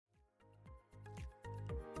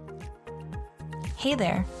Hey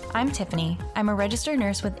there, I'm Tiffany. I'm a registered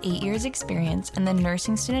nurse with 8 years experience, and the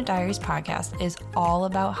Nursing Student Diaries podcast is all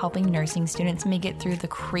about helping nursing students make it through the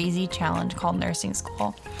crazy challenge called nursing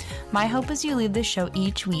school. My hope is you leave this show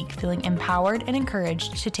each week feeling empowered and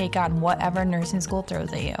encouraged to take on whatever nursing school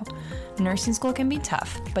throws at you. Nursing school can be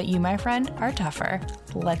tough, but you, my friend, are tougher.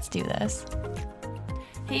 Let's do this.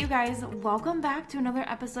 Hey you guys, welcome back to another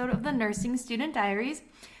episode of the Nursing Student Diaries.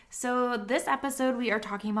 So this episode we are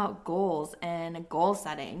talking about goals and goal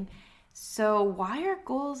setting. So why are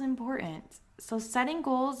goals important? So setting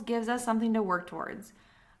goals gives us something to work towards.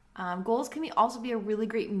 Goals can also be a really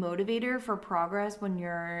great motivator for progress when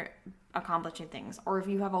you're accomplishing things, or if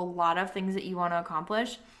you have a lot of things that you want to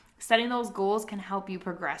accomplish, setting those goals can help you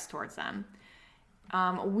progress towards them.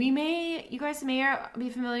 You guys may be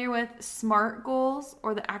familiar with SMART goals,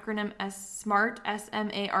 or the acronym SMART,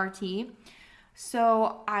 S-M-A-R-T.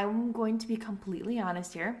 So I'm going to be completely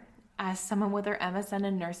honest here. As someone with their MSN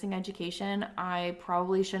in nursing education, I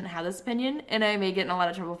probably shouldn't have this opinion, and I may get in a lot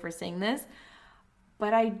of trouble for saying this,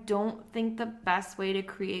 but I don't think the best way to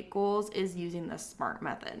create goals is using the SMART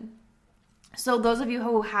method. So those of you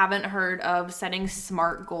who haven't heard of setting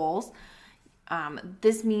SMART goals,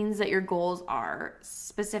 this means that your goals are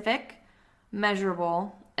specific,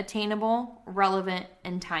 measurable, attainable, relevant,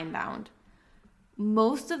 and time-bound.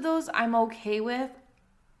 Most of those I'm okay with.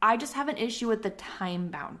 I just have an issue with the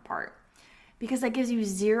time-bound part because that gives you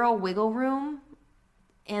zero wiggle room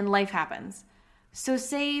and life happens. So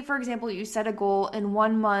say, for example, you set a goal in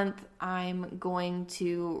 1 month, I'm going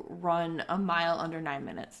to run a mile under 9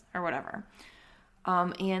 minutes or whatever.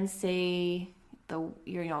 And say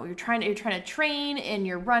you're trying to train and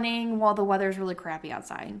you're running while the weather's really crappy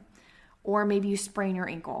outside. Or maybe you sprain your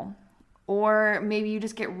ankle. Or maybe you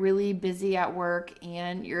just get really busy at work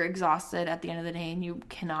and you're exhausted at the end of the day and you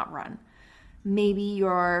cannot run. Maybe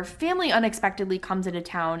your family unexpectedly comes into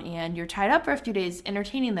town and you're tied up for a few days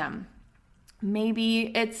entertaining them.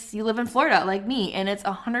 Maybe you live in Florida like me and it's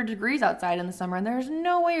 100 degrees outside in the summer and there's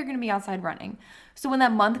no way you're going to be outside running. So when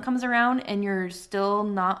that month comes around and you're still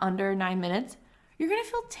not under 9 minutes, you're going to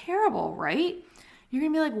feel terrible, right? You're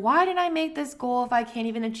going to be like, why did I make this goal if I can't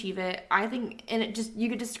even achieve it? You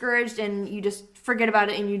get discouraged and you just forget about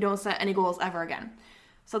it and you don't set any goals ever again.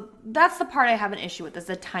 So that's the part I have an issue with, is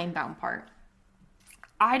the time-bound part.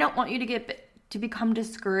 I don't want you to become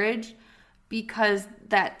discouraged because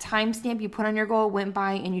that timestamp you put on your goal went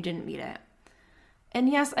by and you didn't meet it. And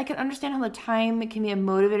yes, I can understand how the time can be a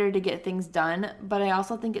motivator to get things done, but I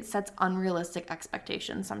also think it sets unrealistic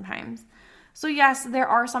expectations sometimes. So yes, there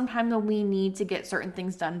are some times when we need to get certain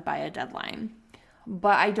things done by a deadline.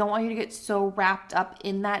 But I don't want you to get so wrapped up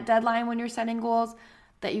in that deadline when you're setting goals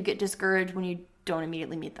that you get discouraged when you don't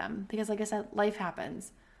immediately meet them. Because like I said, life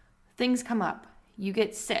happens. Things come up. You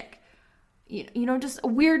get sick. Just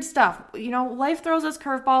weird stuff. Life throws us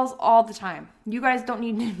curveballs all the time. You guys don't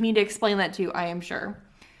need me to explain that to you, I am sure.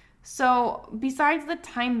 So besides the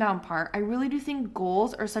time-bound part, I really do think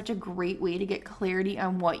goals are such a great way to get clarity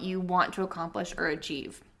on what you want to accomplish or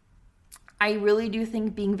achieve. I really do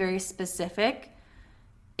think being very specific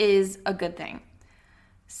is a good thing.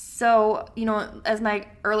 So, as my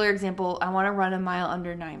earlier example, I want to run a mile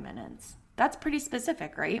under 9 minutes. That's pretty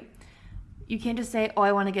specific, right? You can't just say,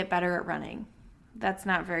 I want to get better at running. That's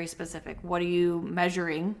not very specific. What are you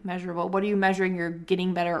measuring? Measurable. What are you measuring you're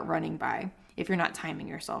getting better at running by? If you're not timing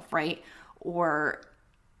yourself, right? Or,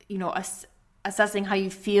 assessing how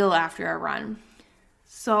you feel after a run.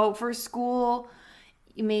 So for school,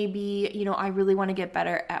 maybe, I really want to get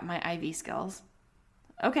better at my IV skills.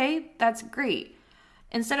 Okay, that's great.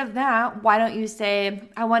 Instead of that, why don't you say,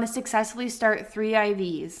 I want to successfully start 3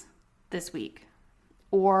 IVs this week?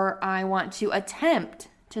 Or I want to attempt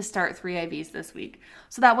to start 3 IVs this week.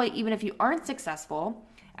 So that way, even if you aren't successful,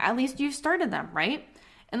 at least you've started them, right?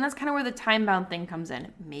 And that's kind of where the time-bound thing comes in.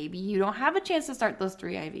 Maybe you don't have a chance to start those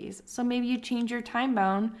 3 IVs. So maybe you change your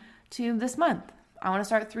time-bound to this month. I want to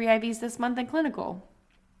start 3 IVs this month in clinical.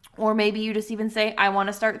 Or maybe you just even say, I want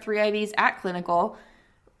to start 3 IVs at clinical,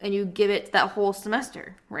 and you give it that whole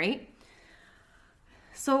semester, right?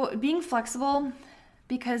 So being flexible,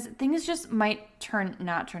 because things just might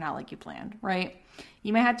not turn out like you planned, right?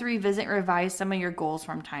 You might have to revisit and revise some of your goals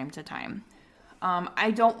from time to time. I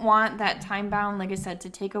don't want that time bound, like I said, to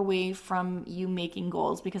take away from you making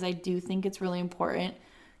goals, because I do think it's really important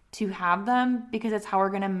to have them, because it's how we're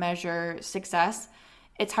going to measure success.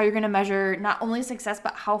 It's how you're going to measure not only success,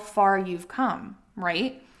 but how far you've come,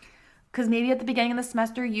 right? Because maybe at the beginning of the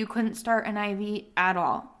semester, you couldn't start an IV at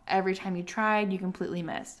all. Every time you tried, you completely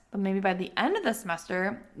missed. But maybe by the end of the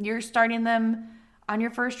semester, you're starting them on your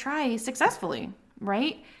first try successfully.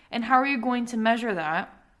 right? And how are you going to measure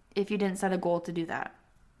that if you didn't set a goal to do that,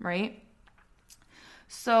 right?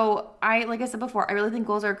 So like I said before, I really think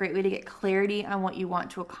goals are a great way to get clarity on what you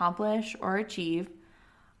want to accomplish or achieve.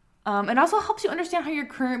 It also helps you understand how your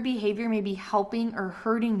current behavior may be helping or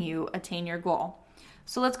hurting you attain your goal.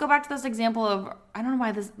 So let's go back to this example of, I don't know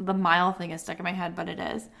why the mile thing is stuck in my head, but it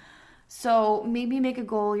is. So maybe you make a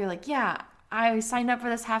goal, you're like, yeah, I signed up for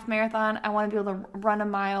this half marathon. I want to be able to run a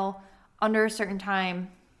mile under a certain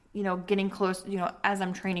time, getting close, as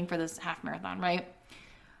I'm training for this half marathon, right?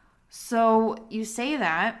 So you say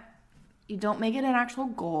that, you don't make it an actual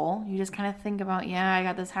goal. You just kind of think about, yeah, I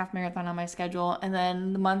got this half marathon on my schedule. And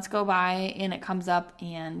then the months go by and it comes up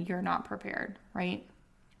and you're not prepared, right?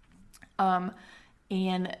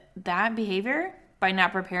 And that behavior, by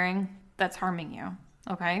not preparing, that's harming you,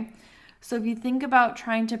 okay? So if you think about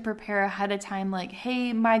trying to prepare ahead of time, like,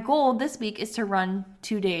 hey, my goal this week is to run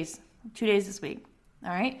 2 days this week,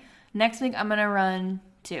 all right? Next week, I'm going to run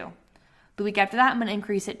 2. The week after that, I'm going to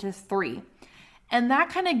increase it to 3. And that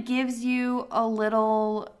kind of gives you a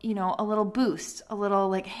little boost, a little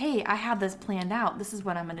like, hey, I have this planned out. This is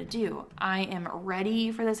what I'm going to do. I am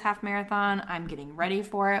ready for this half marathon. I'm getting ready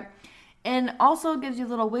for it. And also gives you a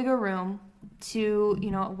little wiggle room to,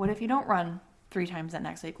 what if you don't run 3 times that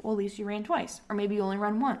next week? Well, at least you ran twice, or maybe you only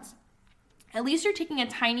run once. At least you're taking a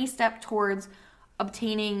tiny step towards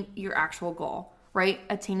obtaining your actual goal, right?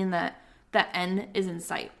 Attaining that end is in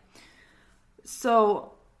sight.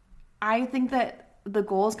 So I think that the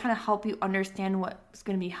goals kind of help you understand what's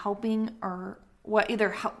going to be helping, or what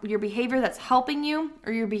either your behavior that's helping you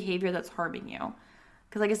or your behavior that's harming you.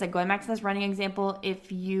 Because like I said, going back to this running example,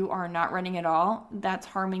 if you are not running at all, that's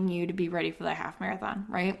harming you to be ready for that half marathon,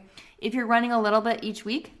 right? If you're running a little bit each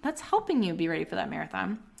week, that's helping you be ready for that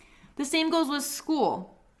marathon. The same goes with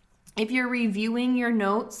school. If you're reviewing your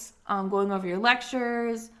notes, going over your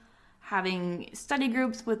lectures, having study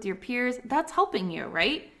groups with your peers, that's helping you,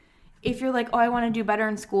 right? If you're like, oh, I want to do better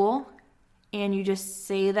in school, and you just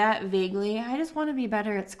say that vaguely, I just want to be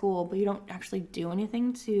better at school, but you don't actually do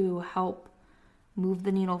anything to help move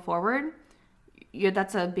the needle forward,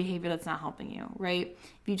 that's a behavior that's not helping you, right?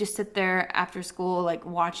 If you just sit there after school, like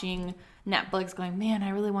watching Netflix going, man, I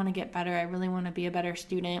really want to get better. I really want to be a better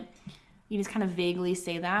student. You just kind of vaguely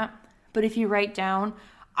say that. But if you write down,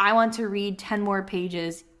 I want to read 10 more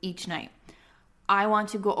pages each night. I want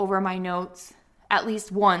to go over my notes at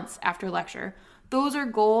least once after lecture. Those are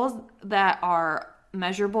goals that are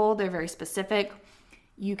measurable. They're very specific.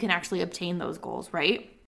 You can actually obtain those goals, right?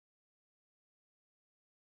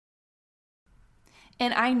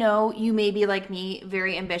 And I know you may be like me,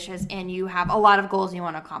 very ambitious, and you have a lot of goals you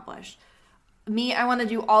want to accomplish. Me, I want to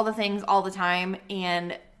do all the things all the time,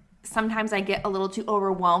 and sometimes I get a little too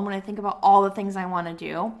overwhelmed when I think about all the things I want to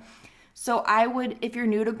do. So I would, if you're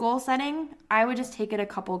new to goal setting, I would just take it a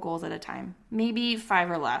couple goals at a time. Maybe 5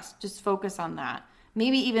 or less. Just focus on that.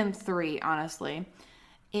 Maybe even 3, honestly.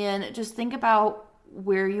 And just think about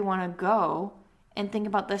where you want to go and think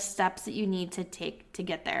about the steps that you need to take to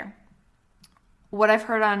get there. What I've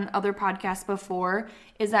heard on other podcasts before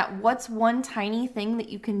is that what's one tiny thing that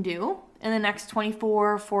you can do in the next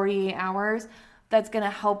 24, 48 hours that's going to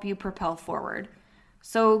help you propel forward.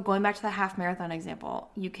 So going back to the half marathon example,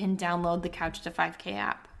 you can download the Couch to 5K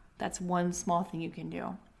app. That's one small thing you can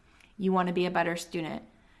do. You want to be a better student.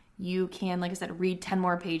 You can, like I said, read 10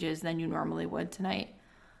 more pages than you normally would tonight.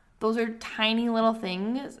 Those are tiny little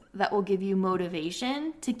things that will give you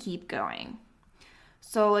motivation to keep going.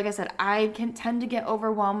 So like I said, I can tend to get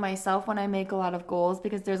overwhelmed myself when I make a lot of goals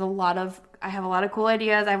because I have a lot of cool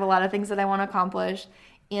ideas. I have a lot of things that I want to accomplish.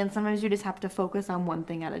 And sometimes you just have to focus on one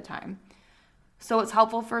thing at a time. So what's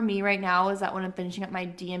helpful for me right now is that when I'm finishing up my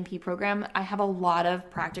DNP program, I have a lot of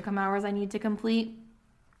practicum hours I need to complete.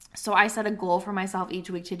 So I set a goal for myself each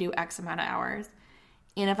week to do X amount of hours.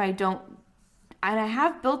 And if I don't, and I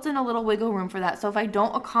have built in a little wiggle room for that. So if I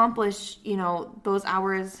don't accomplish, those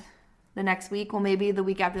hours the next week, well, maybe the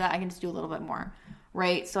week after that, I can just do a little bit more,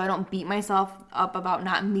 right? So I don't beat myself up about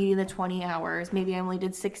not meeting the 20 hours. Maybe I only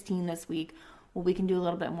did 16 this week. Well, we can do a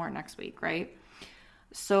little bit more next week, right?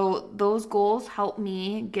 So those goals help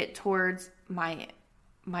me get towards my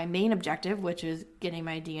main objective, which is getting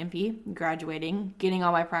my DNP, graduating, getting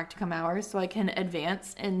all my practicum hours so I can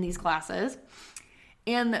advance in these classes.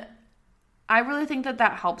 And I really think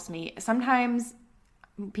that helps me. Sometimes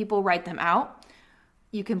people write them out.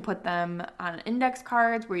 You can put them on index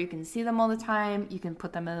cards where you can see them all the time. You can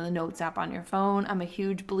put them in the Notes app on your phone. I'm a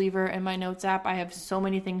huge believer in my Notes app. I have so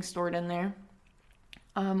many things stored in there.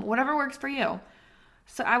 Whatever works for you.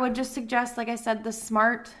 So I would just suggest, like I said, the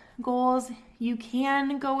SMART goals. you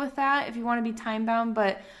can go with that if you want to be time bound,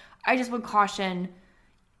 but I just would caution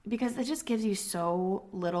because it just gives you so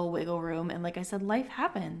little wiggle room. And like I said, life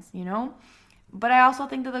happens, you know? But I also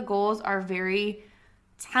think that the goals are very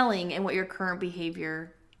telling in what your current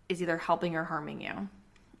behavior is either helping or harming you.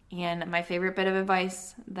 And my favorite bit of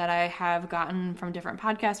advice that I have gotten from different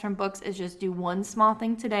podcasts, from books, is just do one small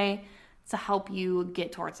thing today to help you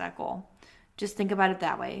get towards that goal. Just think about it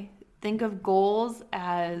that way. Think of goals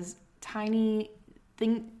as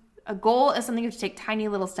a goal is something you have to take tiny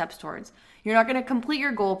little steps towards. You're not going to complete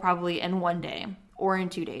your goal probably in one day or in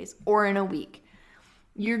 2 days or in a week.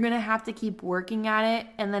 You're going to have to keep working at it.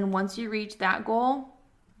 And then once you reach that goal,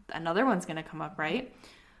 another one's going to come up, right?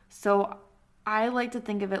 So I like to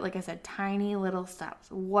think of it, like I said, tiny little steps.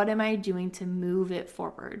 What am I doing to move it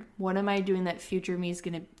forward? What am I doing that future me is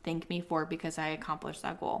going to thank me for because I accomplished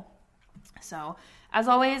that goal? So as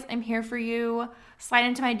always, I'm here for you. Slide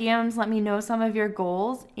into my DMs. Let me know some of your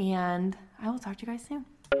goals, and I will talk to you guys soon.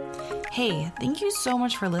 Hey, thank you so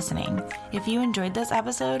much for listening. If you enjoyed this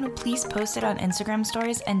episode, please post it on Instagram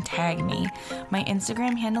stories and tag me. My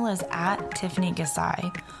Instagram handle is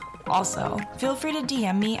 @TiffanyGasai. Also, feel free to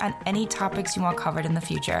DM me on any topics you want covered in the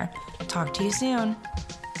future. Talk to you soon.